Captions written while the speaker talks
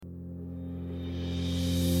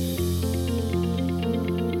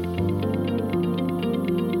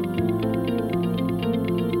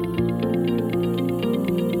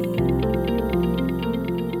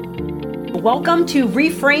Welcome to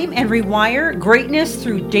Reframe and Rewire Greatness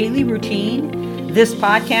Through Daily Routine. This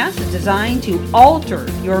podcast is designed to alter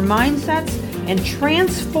your mindsets and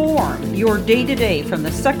transform your day-to-day from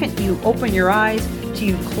the second you open your eyes to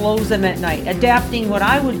you close them at night, adapting what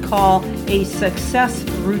I would call a success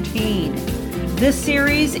routine. This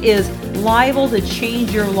series is liable to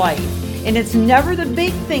change your life, and it's never the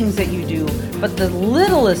big things that you do, but the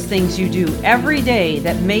littlest things you do every day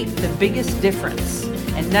that make the biggest difference.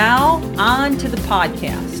 And now, on to the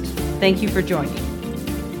podcast. Thank you for joining.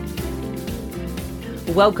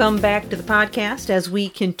 Welcome back to the podcast as we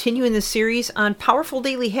continue in the series on powerful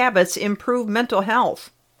daily habits improve mental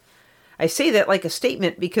health. I say that like a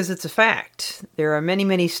statement because it's a fact. There are many,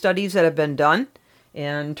 many studies that have been done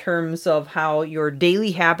in terms of how your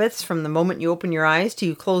daily habits from the moment you open your eyes to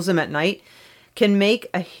you close them at night can make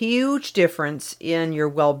a huge difference in your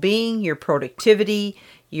well-being, your productivity,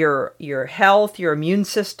 your health, your immune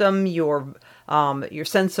system, your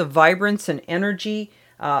sense of vibrance and energy.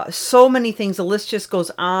 So many things. The list just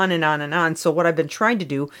goes on and on and on. So what I've been trying to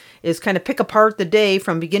do is kind of pick apart the day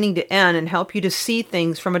from beginning to end and help you to see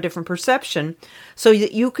things from a different perception so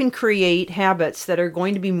that you can create habits that are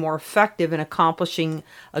going to be more effective in accomplishing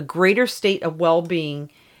a greater state of well-being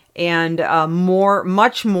and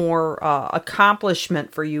much more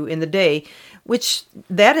accomplishment for you in the day, which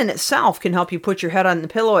that in itself can help you put your head on the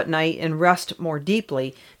pillow at night and rest more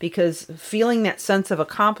deeply, because feeling that sense of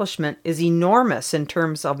accomplishment is enormous in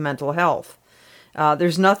terms of mental health.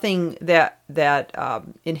 There's nothing that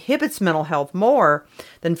inhibits mental health more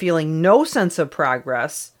than feeling no sense of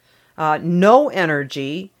progress, no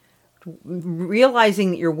energy, realizing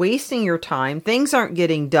that you're wasting your time, things aren't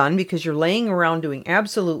getting done because you're laying around doing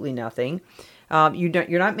absolutely nothing.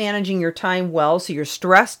 You're not managing your time well, so you're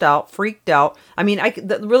stressed out, freaked out. I mean,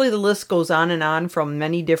 really the list goes on and on from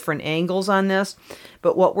many different angles on this.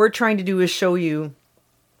 But what we're trying to do is show you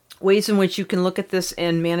ways in which you can look at this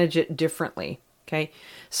and manage it differently. Okay,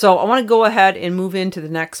 so I want to go ahead and move into the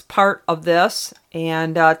next part of this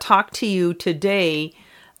and talk to you today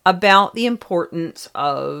about the importance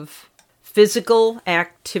of physical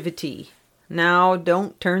activity. Now,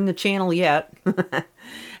 don't turn the channel yet.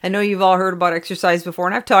 I know you've all heard about exercise before,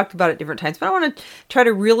 and I've talked about it different times, but I want to try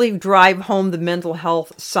to really drive home the mental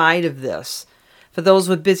health side of this. For those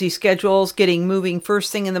with busy schedules, getting moving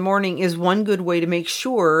first thing in the morning is one good way to make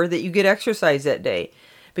sure that you get exercise that day.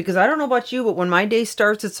 Because I don't know about you, but when my day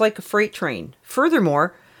starts, it's like a freight train.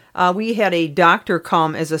 Furthermore, we had a doctor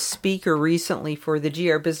come as a speaker recently for the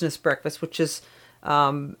GR Business Breakfast, which is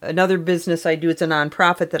another business I do. It's a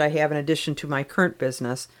nonprofit that I have in addition to my current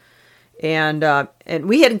business. And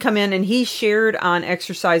we had him come in and he shared on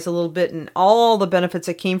exercise a little bit and all the benefits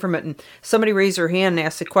that came from it. And somebody raised their hand and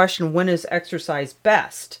asked the question, when is exercise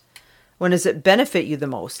best? When does it benefit you the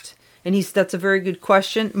most? And that's a very good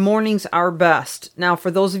question. Mornings are best. Now,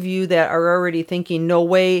 for those of you that are already thinking, no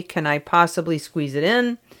way can I possibly squeeze it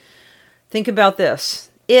in, think about this.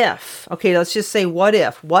 Let's just say what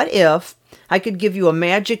if I could give you a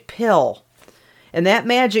magic pill, and that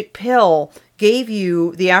magic pill gave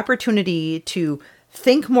you the opportunity to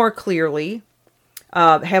think more clearly,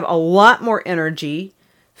 have a lot more energy,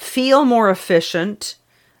 feel more efficient,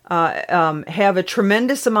 have a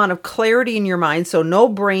tremendous amount of clarity in your mind, so no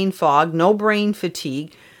brain fog, no brain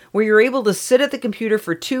fatigue, where you're able to sit at the computer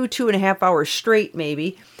for 2.5 hours straight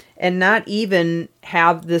maybe, and not even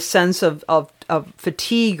have the sense of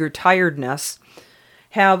fatigue or tiredness,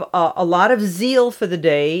 have a lot of zeal for the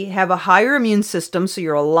day, have a higher immune system, so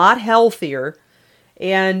you're a lot healthier,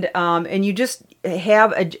 and you just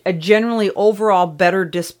have a generally overall better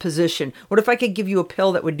disposition. What if I could give you a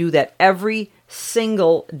pill that would do that every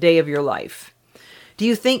single day of your life? Do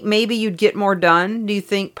you think maybe you'd get more done? Do you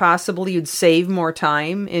think possibly you'd save more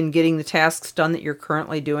time in getting the tasks done that you're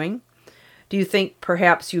currently doing? Do you think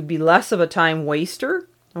perhaps you'd be less of a time waster,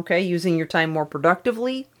 using your time more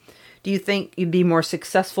productively? Do you think you'd be more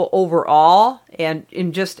successful overall and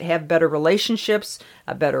just have better relationships,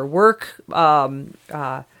 a better work,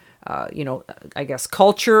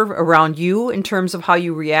 culture around you in terms of how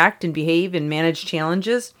you react and behave and manage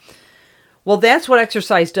challenges? Well, that's what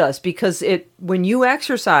exercise does, because when you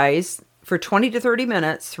exercise for 20 to 30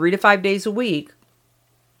 minutes, 3 to 5 days a week,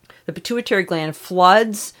 the pituitary gland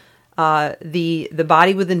floods the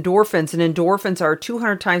body with endorphins, and endorphins are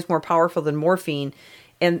 200 times more powerful than morphine.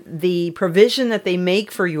 And the provision that they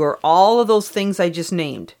make for you are all of those things I just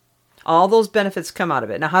named. All those benefits come out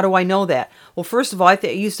of it. Now, how do I know that? Well, first of all, I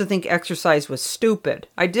used to think exercise was stupid.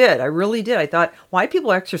 I did. I really did. I thought, why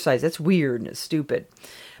people exercise? That's weird and it's stupid.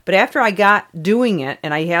 But But after I got doing it,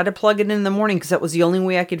 and I had to plug it in the morning because that was the only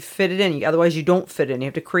way I could fit it in. Otherwise, you don't fit it in. You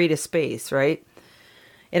have to create a space, right?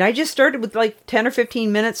 And I just started with like 10 or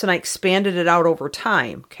 15 minutes, and I expanded it out over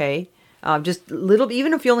time, okay? Just little,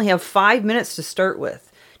 even if you only have 5 minutes to start with.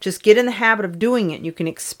 Just get in the habit of doing it. You can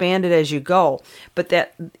expand it as you go. But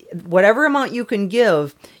that whatever amount you can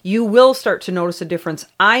give, you will start to notice a difference.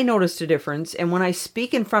 I noticed a difference. And when I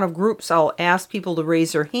speak in front of groups, I'll ask people to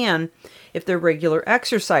raise their hand if they're regular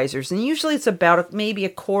exercisers. And usually it's about maybe a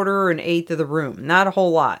quarter or an eighth of the room, not a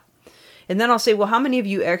whole lot. And then I'll say, well, how many of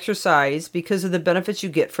you exercise because of the benefits you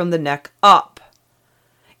get from the neck up?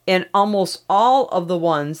 And almost all of the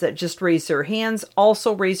ones that just raise their hands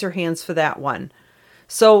also raise their hands for that one.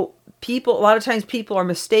 So a lot of times people are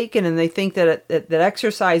mistaken and they think that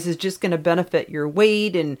exercise is just going to benefit your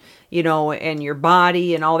weight and, and your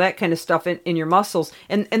body and all that kind of stuff in your muscles.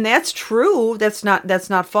 And that's true. That's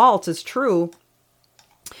not false. It's true.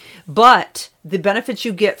 But the benefits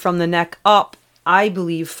you get from the neck up, I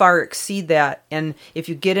believe, far exceed that. And if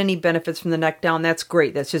you get any benefits from the neck down, that's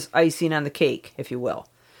great. That's just icing on the cake, if you will.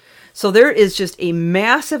 So there is just a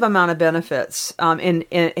massive amount of benefits, and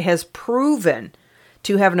it has proven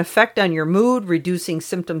to have an effect on your mood, reducing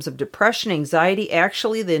symptoms of depression, anxiety.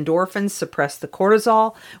 Actually, the endorphins suppress the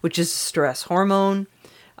cortisol, which is a stress hormone.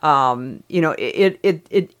 It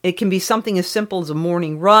can be something as simple as a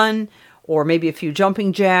morning run, or maybe a few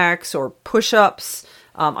jumping jacks or push-ups.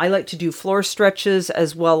 I like to do floor stretches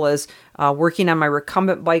as well as working on my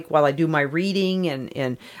recumbent bike while I do my reading.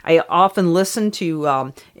 And I often listen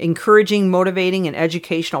to encouraging, motivating, and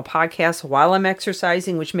educational podcasts while I'm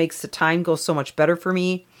exercising, which makes the time go so much better for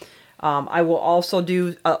me. I will also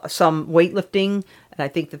do some weightlifting, and I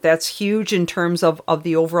think that that's huge in terms of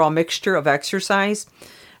the overall mixture of exercise.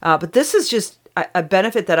 But this is just a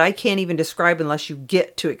benefit that I can't even describe unless you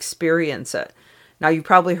get to experience it. Now, you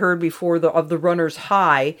probably heard before of the runner's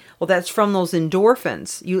high. Well, that's from those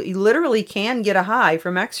endorphins. You literally can get a high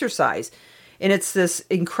from exercise. And it's this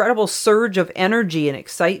incredible surge of energy and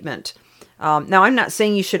excitement. Now, I'm not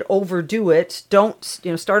saying you should overdo it. Don't,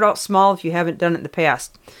 start out small if you haven't done it in the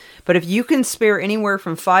past. But if you can spare anywhere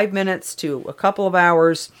from 5 minutes to a couple of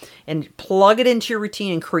hours and plug it into your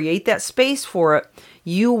routine and create that space for it,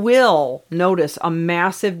 you will notice a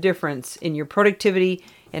massive difference in your productivity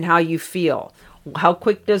and how you feel. How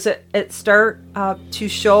quick does it start to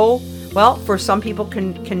show? Well, for some people,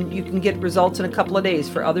 you can get results in a couple of days.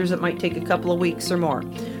 For others, it might take a couple of weeks or more.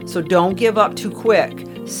 So don't give up too quick.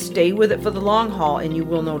 Stay with it for the long haul, and you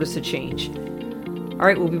will notice a change. All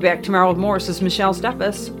right, we'll be back tomorrow with more. This is Michelle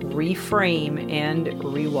Steffes. Reframe and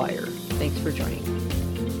rewire. Thanks for joining.